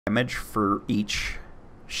damage for each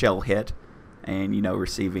shell hit, and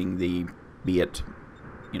receiving the, be it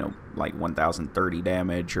like 1030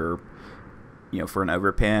 damage, or for an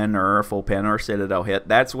overpin or a full pin or a citadel hit.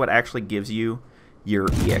 That's what actually gives you your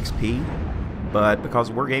EXP. But because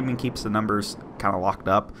Wargaming keeps the numbers kind of locked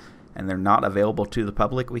up and they're not available to the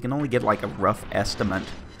public, we can only get like a rough estimate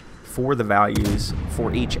for the values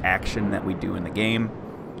for each action that we do in the game.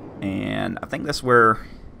 And I think that's where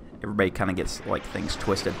everybody kind of gets like things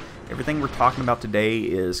twisted. Everything we're talking about today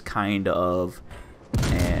is kind of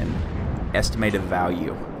an estimated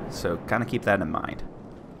value, so kind of keep that in mind.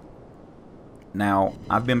 Now,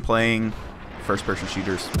 I've been playing first-person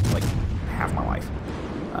shooters like half my life.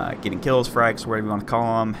 Getting kills, frags, whatever you want to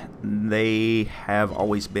call them, they have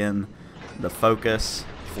always been the focus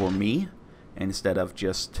for me, instead of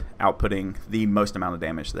just outputting the most amount of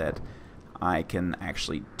damage that I can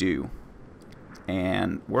actually do.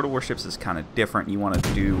 And World of Warships is kind of different. You want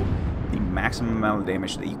to do the maximum amount of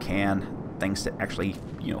damage that you can, things that actually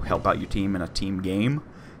help out your team in a team game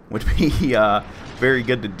would be very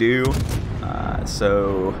good to do.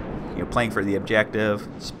 So playing for the objective,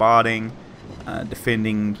 spotting,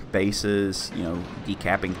 defending bases,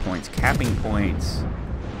 decapping points, capping points,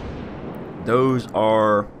 those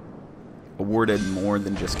are awarded more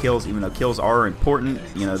than just kills, even though kills are important.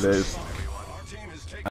 The